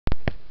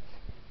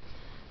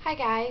Hi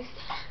guys,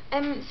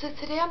 so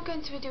today I'm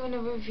going to be doing a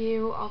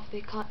review of the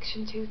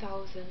Collection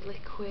 2000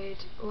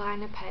 liquid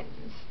liner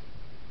pens.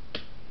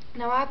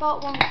 Now I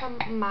bought one from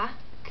MAC,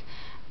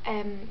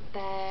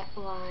 their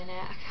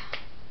liner, I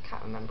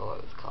can't remember what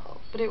it was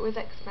called, but it was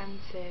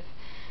expensive.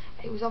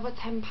 It was over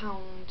 £10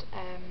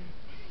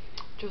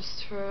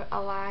 just for a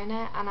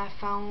liner, and I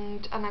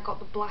got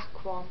the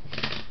black one.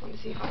 Let me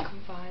see if I can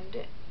find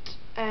it.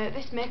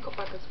 This makeup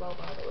bag as well,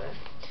 by the way.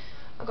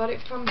 I got it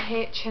from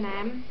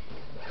H&M.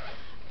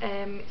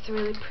 It's a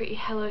really pretty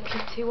Hello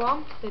Kitty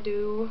one. They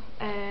do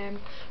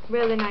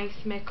really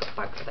nice makeup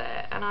bags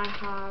there, and I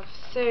have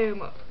so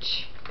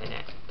much in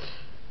it,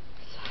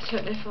 so I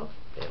don't know if I'll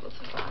be able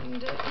to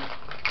find it.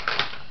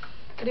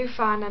 I do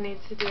find I need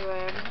to do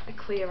a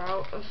clear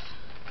out of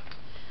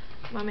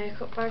my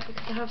makeup bag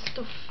because I have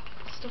stuff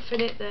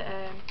in it that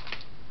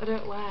I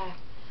don't wear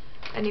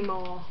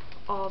anymore,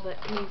 or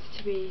that needs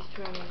to be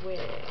thrown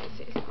away.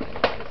 It's quite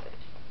amazing.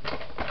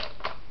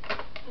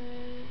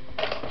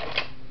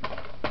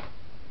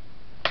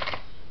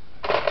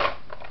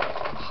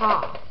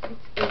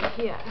 It's in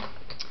here.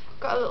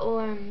 Got a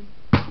little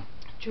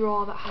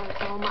drawer that has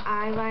all my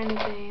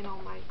eyeliners in,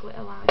 all my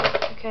glitter lines.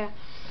 Okay,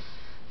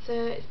 so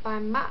it's by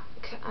MAC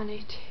and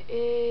it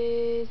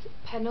is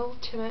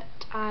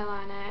Penultimate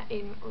Eyeliner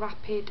in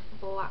Rapid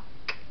Black,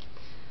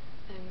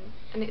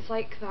 and it's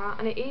like that,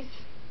 and it is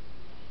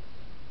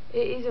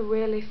a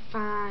really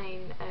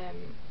fine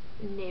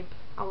nib,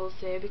 I will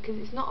say, because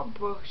it's not a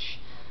brush.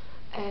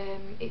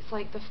 It's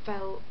like the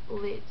felt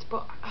lids,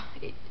 but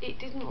it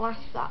didn't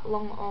last that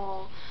long at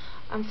all,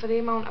 and for the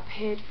amount I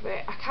paid for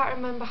it, I can't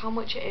remember how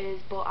much it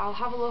is, but I'll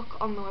have a look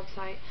on the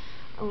website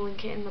and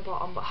link it in the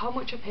bottom. But how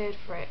much I paid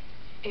for it,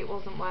 it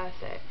wasn't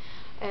worth it.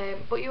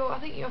 But I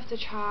think you have to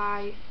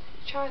try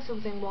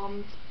something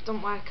once,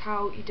 don't work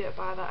out, you don't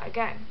buy that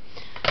again.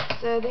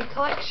 So the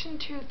Collection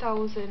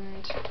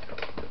 2000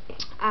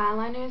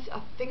 eyeliners,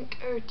 I think,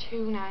 are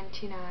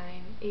 £2.99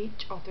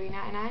 each, or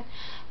 £3.99,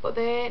 but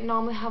they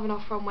normally have an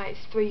offer on where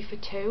it's 3 for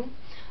 2,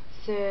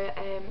 so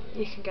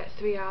you can get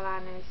 3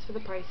 eyeliners for the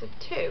price of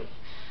 2.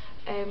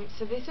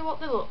 So these are what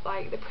they look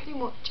like. They're pretty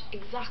much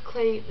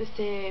exactly the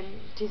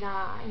same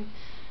design.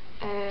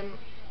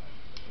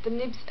 The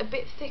nib's a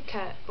bit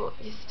thicker, but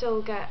you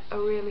still get a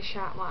really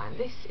sharp line.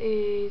 This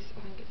is,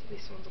 I think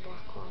this one's a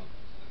black one.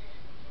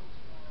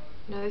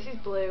 No, this is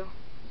blue.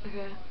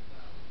 Okay.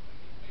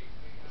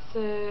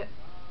 So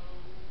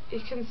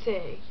you can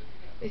see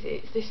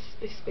it's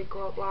this big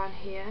line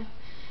here.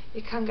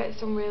 You can get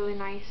some really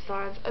nice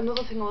lines.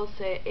 Another thing I will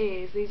say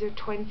is these are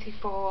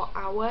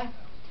 24-hour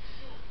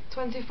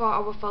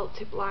felt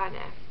tip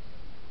liner.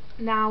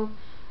 Now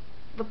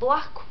the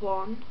black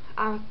one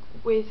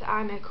with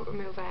eye makeup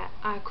remover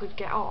I could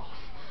get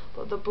off,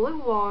 but the blue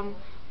one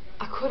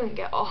I couldn't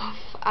get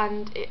off,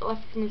 and it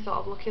left me sort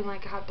of looking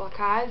like I had black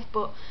eyes.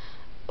 But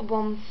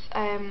once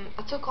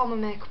I took all my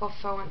makeup off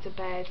before I went to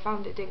bed,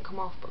 found it didn't come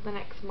off, but the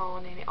next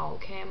morning it all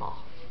came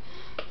off.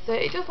 So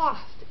it does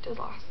last,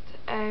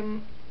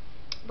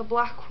 the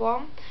black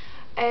one,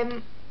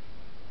 I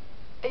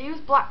use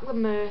black the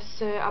most,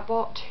 so I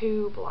bought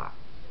 2 black,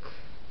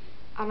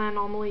 and I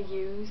normally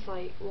use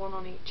like 1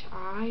 on each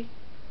eye,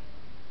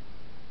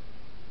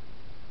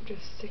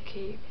 just to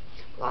keep,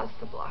 that's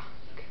the black.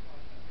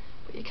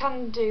 But you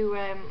can do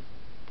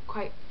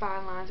quite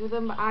fine lines with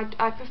them, but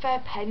I prefer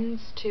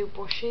pens to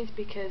brushes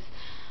because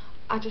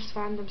I just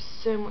find them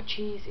so much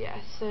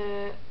easier.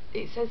 So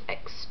it says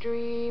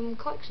Extreme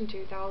Collection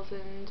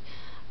 2000,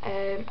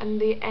 and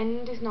the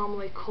end is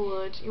normally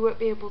coloured. You won't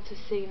be able to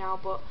see now,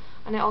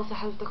 and it also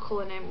has the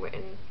colour name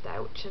written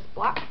there, which is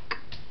black.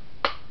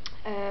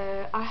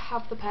 I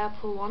have the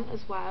purple one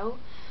as well.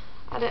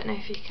 I don't know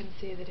if you can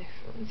see the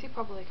difference. You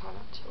probably can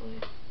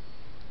actually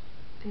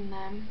in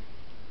them.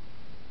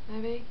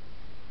 Maybe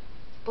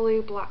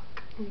blue,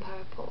 black and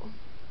purple.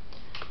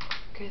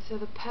 Okay, so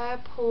the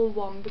purple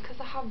one, because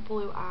I have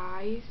blue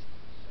eyes,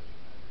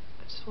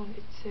 I just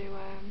wanted to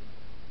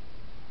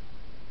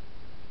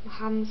my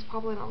hand's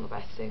probably not the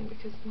best thing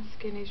because my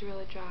skin is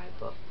really dry,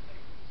 but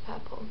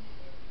purple,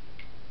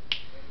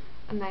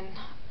 and then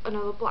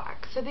another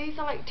black. So these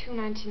are like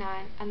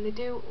 £2.99, and they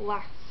do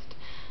last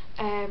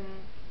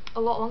a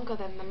lot longer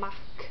than the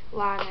MAC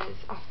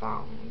liners I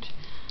found.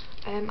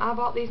 I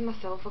bought these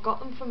myself. I got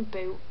them from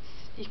Boots.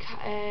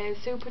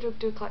 Superdrug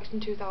do Collection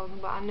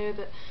 2000, but I know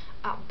that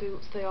at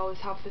Boots they always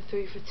have the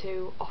 3 for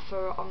 2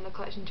 offer on the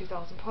Collection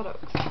 2000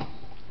 products.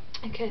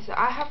 Okay, so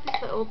I have this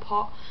little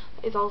pot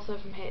that is also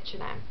from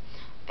H&M,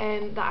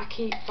 that I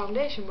keep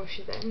foundation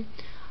brushes in,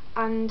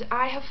 and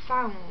I have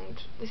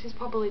found, this is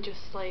probably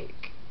just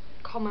like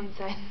common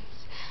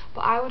sense,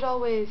 but I would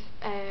always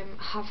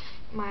have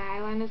my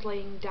eyeliners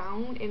laying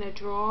down in a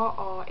drawer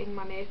or in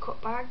my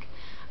makeup bag,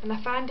 and I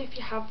find if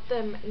you have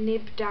them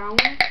nib down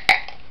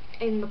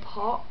in the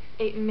pot,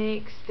 it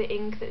makes the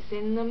ink that's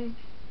in them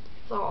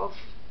sort of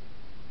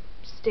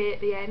stay at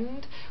the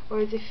end,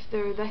 whereas if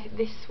they're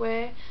this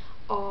way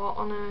or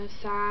on a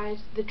side,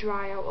 they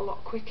dry out a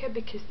lot quicker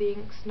because the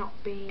ink's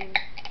not being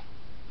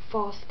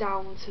forced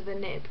down to the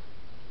nib.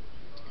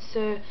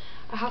 So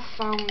I have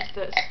found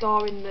that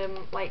storing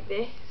them like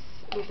this,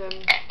 with them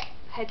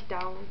head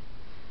down,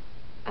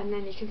 and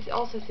then you can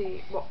also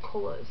see what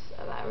colours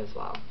are there as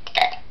well.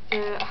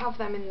 So I have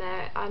them in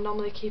there. I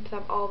normally keep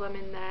all them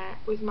in there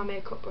with my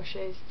makeup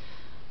brushes.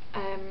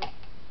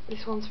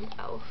 This one's from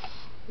Elf,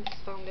 this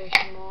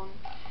foundation one.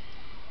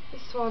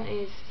 This one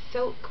is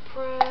Silk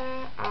Pro,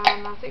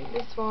 and I think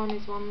this one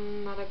is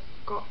one that I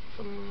got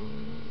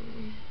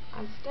from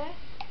Asda.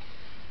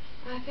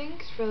 I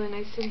think it's really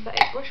nice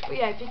synthetic brush, but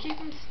yeah, if you keep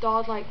them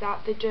stored like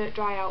that, they don't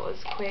dry out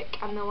as quick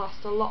and they'll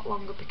last a lot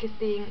longer because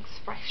the ink's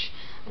fresh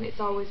and it's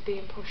always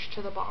being pushed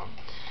to the bottom.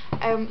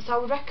 So I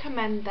would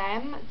recommend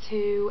them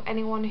to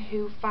anyone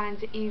who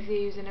finds it easier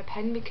using a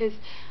pen, because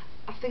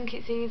I think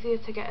it's easier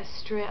to get a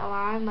straighter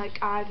line. Like,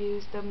 I've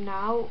used them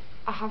now,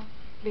 I have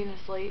been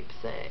asleep,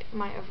 so it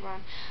might have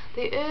run.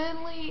 The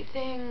only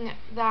thing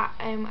that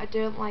I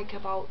don't like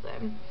about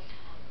them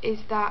is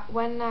that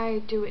when I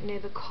do it near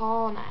the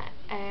corner,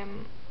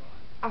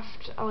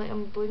 after I let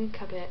them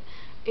blink a bit,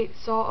 it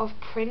sort of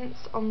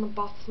prints on the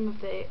bottom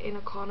of the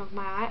inner corner of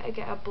my eye. I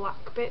get a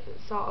black bit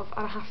that sort of,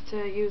 and I have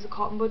to use a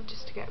cotton bud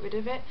just to get rid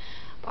of it.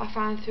 But I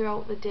find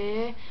throughout the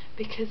day,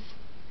 because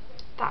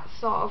that's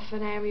sort of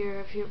an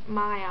area of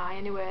my eye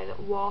anyway that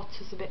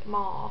waters a bit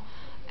more,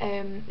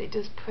 it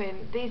does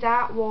print. These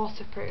aren't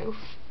waterproof,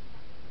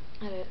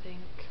 I don't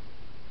think.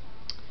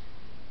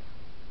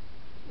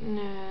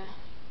 No,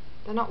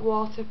 they're not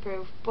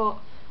waterproof, but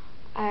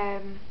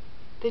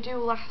they do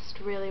last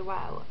really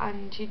well,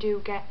 and you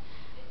do get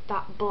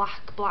that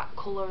black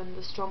colour and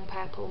the strong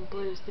purple and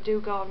blues. They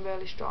do go on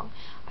really strong.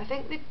 I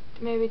think they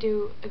maybe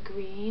do a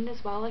green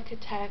as well, like a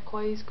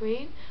turquoise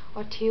green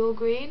or teal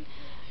green.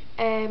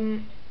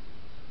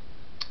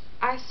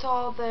 I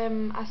saw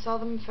them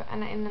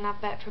in an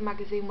advert for a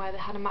magazine where they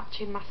had a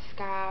matching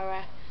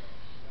mascara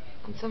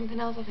and something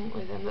else I think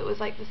with them that was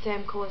like the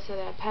same colour, so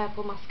they had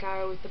purple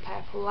mascara with the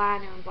purple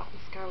liner and black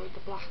mascara with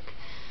the black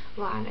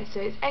liner.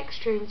 So it's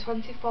Extreme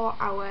 24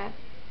 Hour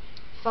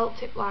Felt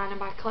Tip Liner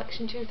by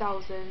Collection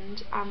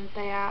 2000, and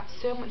they are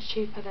so much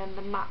cheaper than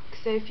the MAC.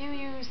 So if you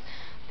use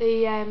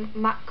the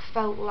MAC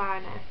felt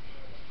liner,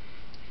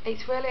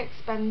 it's really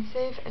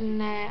expensive,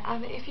 and I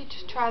think if you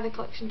just try the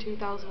Collection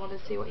 2000 one and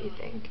see what you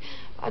think.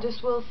 But I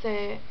just will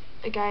say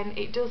again,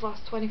 it does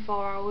last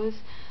 24 hours.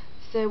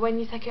 So when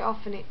you take it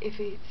off, and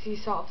you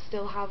sort of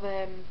still have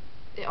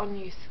it on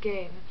your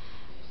skin,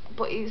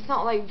 but it's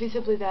not like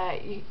visibly there,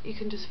 you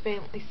can just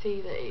faintly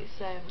see that it's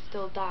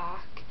still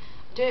dark.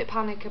 Don't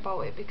panic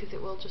about it, because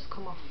it will just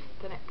come off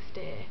the next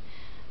day.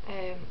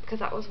 Because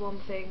that was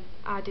one thing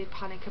I did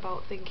panic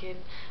about, thinking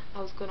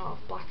I was going to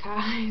have black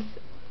eyes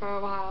for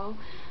a while,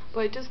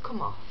 but it does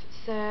come off.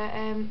 So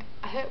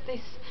I hope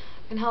this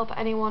can help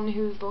anyone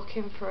who's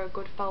looking for a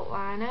good felt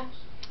liner.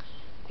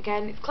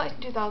 Again, it's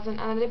Collection 2000,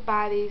 and I did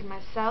buy these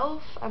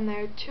myself, and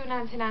they're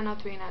 £2.99 or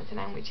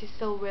 £3.99, which is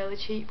still really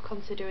cheap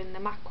considering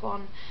the MAC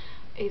one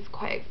is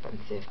quite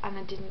expensive, and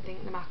I didn't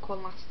think the MAC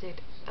one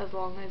lasted as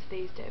long as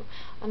these do.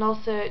 And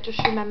also, just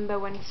remember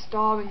when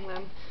storing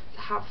them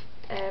to have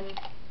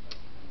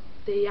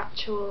the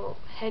actual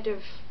head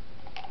of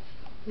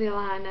the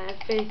liner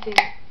facing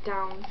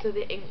down so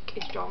the ink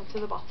is drawn to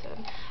the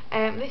bottom.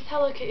 This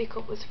Hello Kitty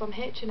cup was from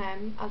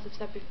H&M, as I've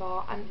said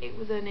before, and it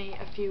was only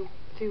a few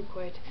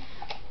quid,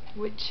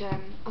 which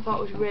I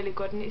thought was really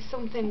good, and it's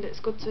something that's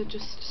good to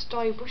just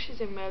store your brushes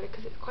in, really,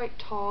 because it's quite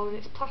tall and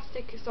it's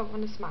plastic, it's not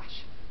going to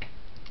smash.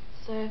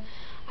 So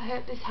I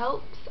hope this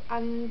helps,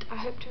 and I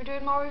hope to be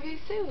doing more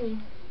reviews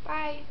soon.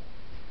 Bye!